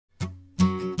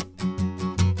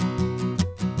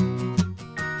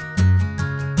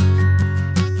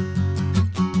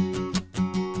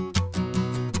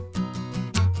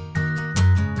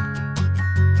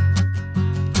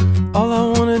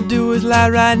do is lie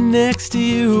right next to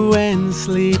you and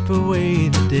sleep away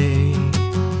the day.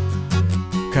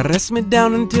 Caress me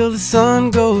down until the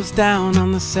sun goes down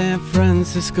on the San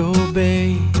Francisco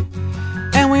Bay.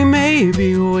 And we may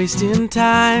be wasting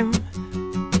time,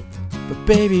 but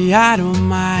baby, I don't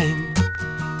mind.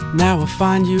 Now I'll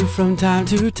find you from time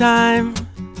to time,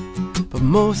 but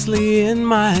mostly in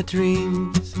my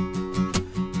dreams.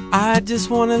 I just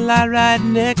wanna lie right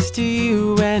next to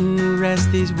you and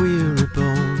rest these weary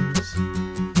bones.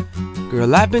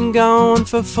 Girl, I've been gone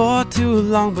for far too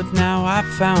long, but now I've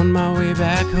found my way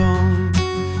back home.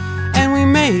 And we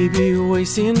may be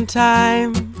wasting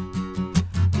time,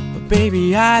 but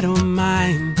baby, I don't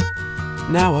mind.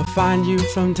 Now I find you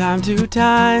from time to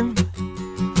time,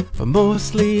 but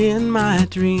mostly in my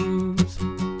dreams.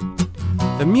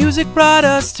 The music brought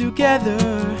us together,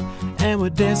 and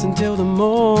we'll dance until the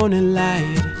morning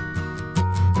light.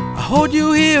 I hold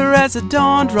you here as the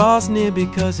dawn draws near,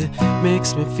 because it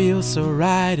makes me feel so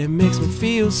right. It makes me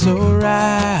feel so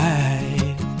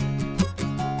right.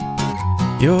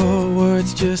 Your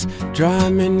words just draw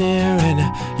me near, and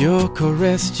your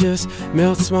caress just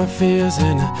melts my fears.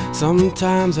 And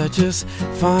sometimes I just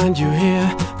find you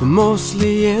here, but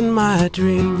mostly in my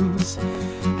dreams.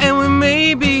 And we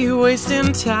may be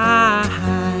wasting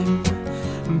time,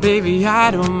 baby,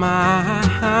 I don't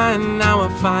mind. Now I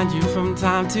find you from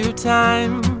time to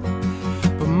time,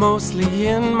 but mostly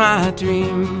in my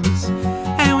dreams.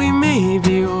 And we may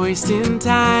be wasting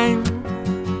time,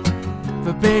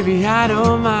 but baby, I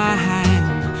don't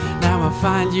mind. Now I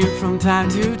find you from time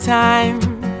to time,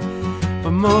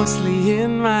 but mostly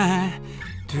in my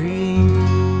dreams.